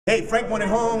Hey, Frank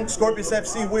Morejon, Scorpius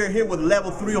FC. We're here with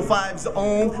Level 305's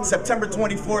own September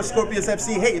 24th, Scorpius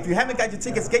FC. Hey, if you haven't got your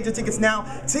tickets, get your tickets now.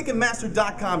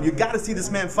 Ticketmaster.com. You got to see this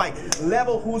man fight.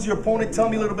 Level, who's your opponent? Tell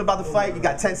me a little bit about the fight. You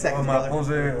got 10 seconds, My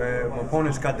brother.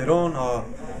 opponent's Calderon.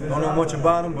 Don't know much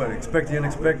about him, but expect the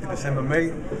unexpected. It's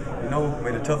MMA. You know, may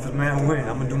the toughest man win.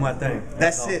 I'm gonna do my thing.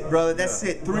 That's it, brother. That's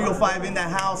it. 305 in that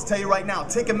house. Tell you right now.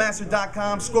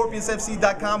 Ticketmaster.com,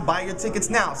 ScorpiusFC.com. Buy your tickets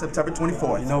now, September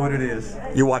 24th. You know what it is.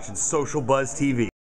 You're watching SocialBuzzTV.